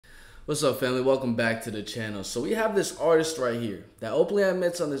What's up, family? Welcome back to the channel. So we have this artist right here that openly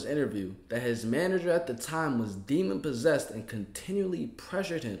admits on this interview that his manager at the time was demon-possessed and continually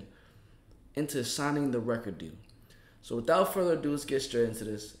pressured him into signing the record deal. So without further ado, let's get straight into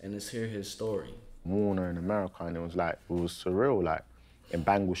this and let's hear his story. Warner in America, and it was surreal. Like in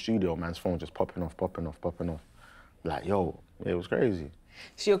Bangor studio, man's phone just popping off. Like, yo, it was crazy.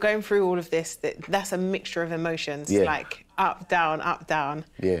 So you're going through all of this, that's a mixture of emotions, like up, down.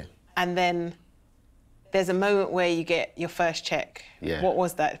 Yeah. And then there's a moment where you get your first check. Yeah. What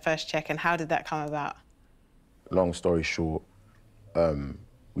was that first check and how did that come about? Long story short,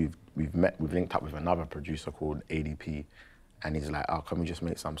 we've linked up with another producer called ADP, and he's like, oh, can we just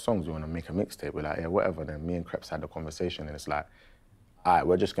make some songs? We want to make a mixtape. We're like, yeah, whatever. Then me and Kreps had the conversation, and it's like, all right,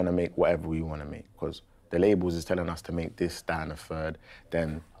 we're just gonna make whatever we want to make, because the labels is telling us to make this, that, and a third.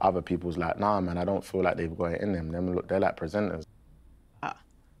 Then other people's like, nah, man, I don't feel like they've got it in them. Them look, they're like presenters.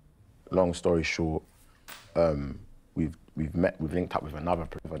 Long story short, we've linked up with another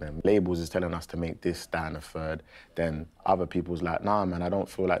producer. Them labels is telling us to make this, that, and a third. Then other people's like, nah, man, I don't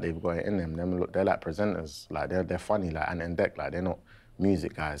feel like they've got it in them. Them look, they're like presenters. Like they're funny, like Ant and Dec. Like they're not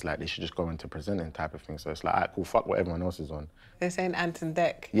music guys. Like they should just go into presenting type of thing. So it's like, all right, cool, fuck what everyone else is on. They're saying Ant and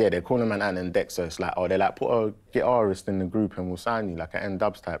Dec. Yeah, they're calling them Ant and Dec. So it's like, oh, they're like, put a guitarist in the group and we'll sign you, like an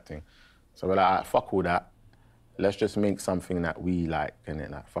N-Dubs type thing. So we're like, all right, fuck all that. Let's just make something that we like, and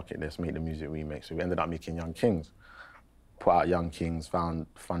then like, fuck it, let's make the music we make. So we ended up making Young Kings. Put out Young Kings, found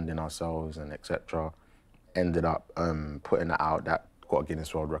funding ourselves and etc. Ended up putting it out. That got a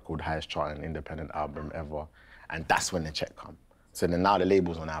Guinness World Record, highest charting independent album ever. And that's when the check come. So then now the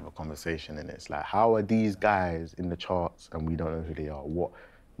labels want to have a conversation, and it's like, how are these guys in the charts and we don't know who they are? What?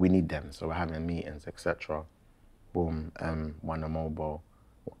 We need them. So we're having meetings, etc. Boom, won the mobile.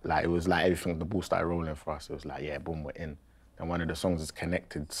 Like, it was like everything, the ball started rolling for us. It was like, yeah, boom, we're in. And one of the songs is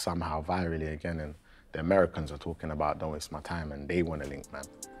connected somehow virally again, and the Americans are talking about Don't Waste My Time, and they want to link, man.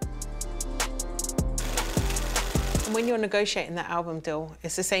 And when you're negotiating that album deal,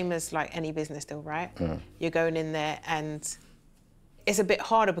 it's the same as like any business deal, right? You're going in there and it's a bit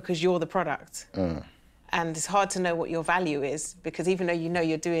harder because you're the product. And it's hard to know what your value is, because even though you know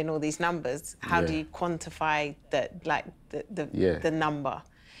you're doing all these numbers, how do you quantify the number?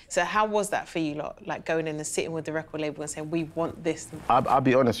 So how was that for you lot, like going in and sitting with the record label and saying, we want this? I'll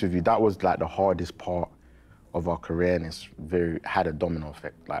be honest with you, that was like the hardest part of our career, and it's had a domino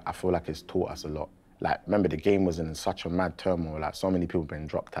effect. Like, I feel like it's taught us a lot. Like, remember, the game was in such a mad turmoil, like so many people been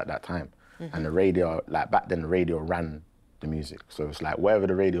dropped at that time. And the radio, like back then the radio ran the music. So it's like, wherever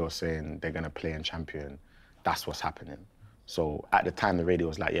the radio is saying they're gonna play and champion, that's what's happening. So at the time, the radio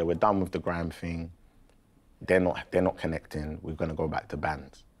was like, yeah, we're done with the grime thing. They're not connecting. We're gonna go back to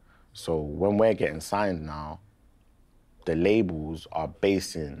bands. So when we're getting signed now, the labels are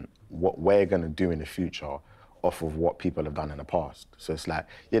basing what we're gonna do in the future off of what people have done in the past. So it's like,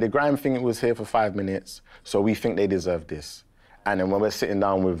 yeah, the grime thing, it was here for 5 minutes, so we think they deserve this. And then when we're sitting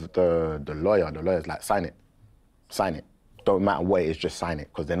down with the lawyer's like, sign it, sign it. Don't matter what it is, just sign it,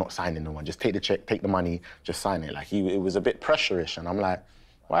 because they're not signing no one. Just take the check, take the money, just sign it. Like, it was a bit pressure-ish, and I'm like,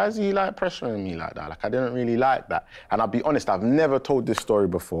 why is he like pressuring me like that? Like, I didn't really like that. And I'll be honest, I've never told this story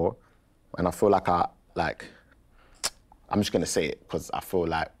before, and I feel like I'm just gonna say it, because I feel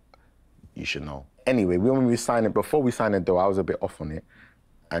like you should know. Anyway, when we signed it, before we signed it though, I was a bit off on it,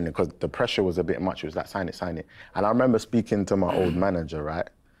 and because the pressure was a bit much, it was like, sign it, sign it. And I remember speaking to my old manager, right?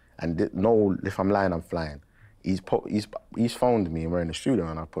 And no, if I'm lying, I'm flying. He's phoned me and we're in the studio,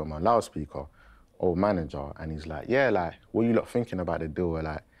 and I put him on loudspeaker, old manager, and he's like, yeah, like, what are you lot thinking about the deal? We're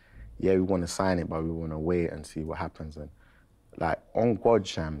like, yeah, we want to sign it, but we want to wait and see what happens. And like, on God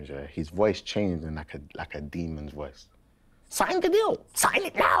Shams, yeah, his voice changed in like a demon's voice. Sign the deal, sign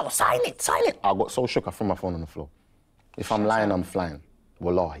it now, sign it, sign it. I got so shook, I threw my phone on the floor. If I'm lying, I'm flying,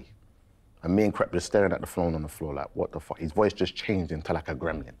 wallahi. And me and Kreps just staring at the phone on the floor like, what the fuck? His voice just changed into like a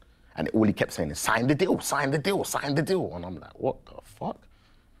gremlin. And all he kept saying is, sign the deal, sign the deal, sign the deal. And I'm like, what the fuck?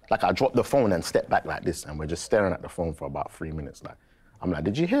 Like, I dropped the phone and stepped back like this, and we're just staring at the phone for about 3 minutes. Like, I'm like,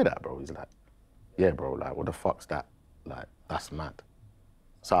 did you hear that, bro? He's like, yeah, bro, like, what the fuck's that? Like, that's mad.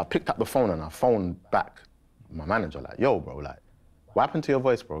 So I picked up the phone and I phoned back my manager, like, yo, bro, like, what happened to your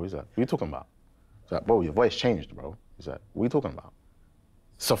voice, bro? He's like, what are you talking about? He's like, bro, your voice changed, bro. He's like, what are you talking about?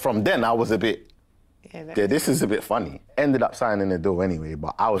 So from then, I was a bit, yeah, this is a bit funny. Ended up signing the deal anyway,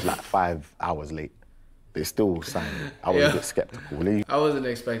 but I was like 5 hours late. They still signed it. I was a bit skeptical. I wasn't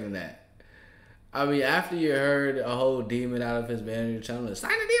expecting that. I mean, after you heard a whole demon out of his manager telling him,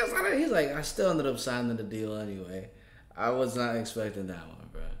 sign the deal, sign it, he's like, I still ended up signing the deal anyway. I was not expecting that one,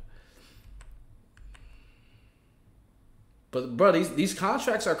 bro. But bro, these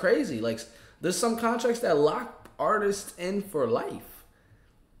contracts are crazy. Like, there's some contracts that lock artists in for life.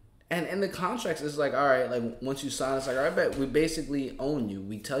 And in the contracts, it's like, all right, like once you sign, it's like, all right, bet we basically own you.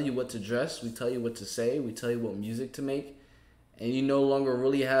 We tell you what to dress, we tell you what to say, we tell you what music to make, and you no longer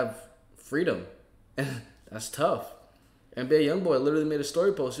really have freedom. That's tough. NBA YoungBoy literally made a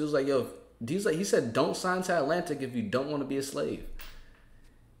story post. He was like, yo, he said, don't sign to Atlantic if you don't want to be a slave.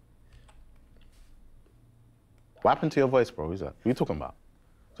 What happened to your voice, bro? He's like, what are you talking about?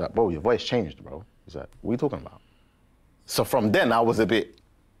 He's like, bro, your voice changed, bro. He's like, what are you talking about? So from then, I was a bit,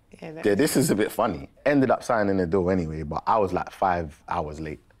 yeah, this is a bit funny. Ended up signing the deal anyway, but I was like 5 hours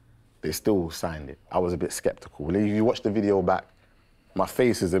late. They still signed it. I was a bit skeptical. If you watch the video back, my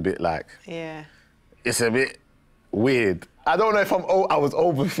face is a bit like, yeah, it's a bit weird. I don't know if I was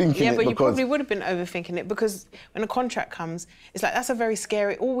overthinking it. Yeah, but you probably would have been overthinking it because when a contract comes, it's like, that's a very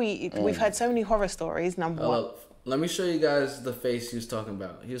scary, we've heard so many horror stories, number one. Let me show you guys the face he was talking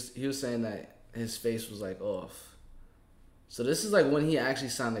about. He was saying that his face was like off. So this is like when he actually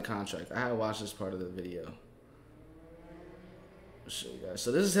signed the contract. I had watched this part of the video. I'll show you guys.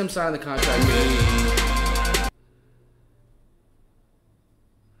 So this is him signing the contract.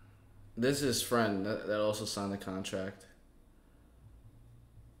 This is his friend that also signed the contract.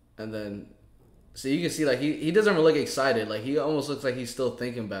 And then, so you can see like he doesn't really look excited. Like he almost looks like he's still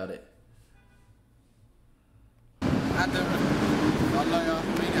thinking about it. Adam, Allah,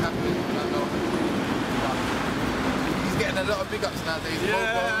 make it happen. He's getting a lot of big ups nowadays.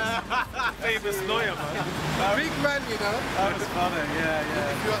 Yeah, famous lawyer, man. Big man, you know. That was funny, yeah.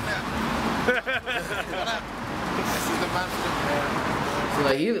 If you want that. This is the man for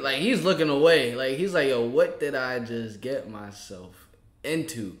the So he's looking away. Like he's like, yo, what did I just get myself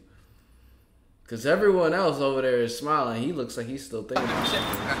into? Because everyone else over there is smiling. He looks like he's still thinking about it. Yeah,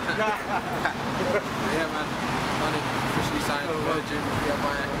 man. Money officially signed Virgin.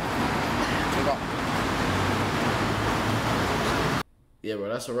 Yeah, bro,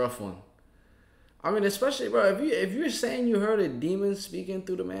 that's a rough one. I mean, especially, bro, if you're saying you heard a demon speaking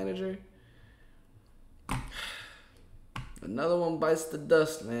through the manager, another one bites the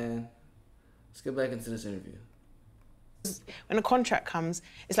dust, man. Let's get back into this interview. When a contract comes,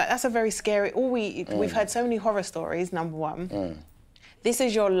 it's like, that's a very scary, we've heard so many horror stories, number one. This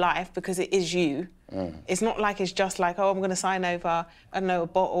is your life because it is you. It's not like it's just like, oh, I'm going to sign over, I don't know, a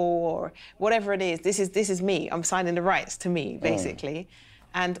bottle or whatever it is. This is me. I'm signing the rights to me, basically.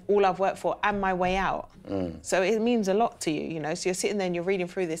 And all I've worked for and my way out. So it means a lot to you, you know? So you're sitting there and you're reading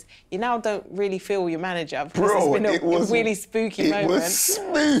through this. You now don't really feel your manager because bro, it's been a really spooky moment. It was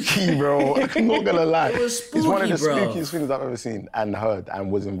spooky, bro. I'm not going to lie. It was spooky, it's one of the bro. spookiest things I've ever seen and heard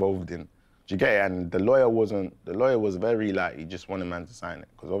and was involved in. Do you get it? And the lawyer was very like, he just wanted man to sign it.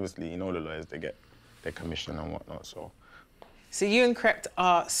 Because obviously, you know the lawyers, they get their commission and whatnot, so. So you and Krept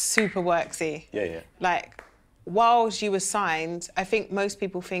are super worksy. Yeah. Like, whilst you were signed, I think most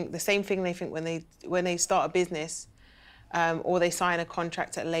people think the same thing they think when they start a business or they sign a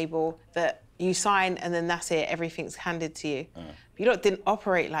contract at a label, that you sign and then that's it, everything's handed to you. But you lot didn't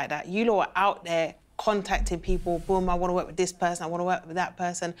operate like that. You lot were out there contacting people, boom, I want to work with this person, I want to work with that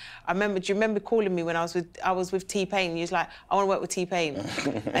person. Do you remember calling me when I was with T-Pain? You was like, I want to work with T-Pain.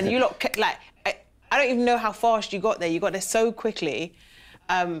 And you lot, like, I don't even know how fast you got there. You got there so quickly.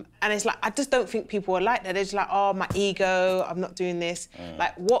 And it's like, I just don't think people are like that. They're just like, oh, my ego, I'm not doing this.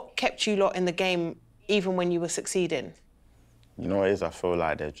 Like, what kept you lot in the game even when you were succeeding? You know what it is? I feel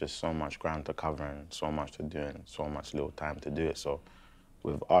like there's just so much ground to cover and so much to do and so much little time to do it. So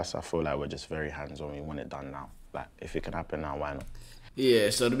with us, I feel like we're just very hands-on. We want it done now. Like, if it can happen now, why not? Yeah,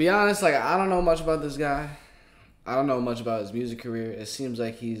 so to be honest, like, I don't know much about this guy. I don't know much about his music career. It seems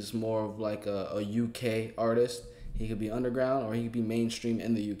like he's more of like a UK artist. He could be underground or he could be mainstream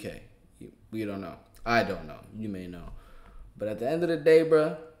in the UK. We don't know. I don't know. You may know. But at the end of the day,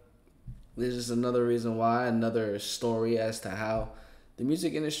 bruh, this is another reason why, another story as to how the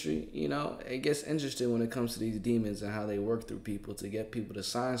music industry, you know, it gets interesting when it comes to these demons and how they work through people to get people to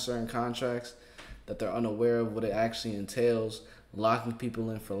sign certain contracts that they're unaware of what it actually entails, locking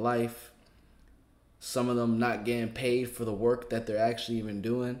people in for life. Some of them not getting paid for the work that they're actually even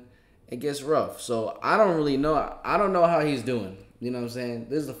doing. It gets rough. So I don't really know. I don't know how he's doing. You know what I'm saying?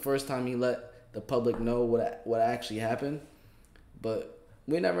 This is the first time he let the public know what actually happened. But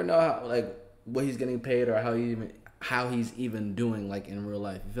we never know how, like, what he's getting paid or how he's even doing, like, in real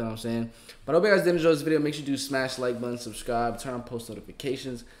life. You feel what I'm saying? But I hope you guys did enjoy this video. Make sure you do smash the like button, subscribe, turn on post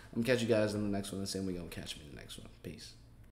notifications. I'm gonna catch you guys in the next one. The same way you're gonna catch me in the next one. Peace.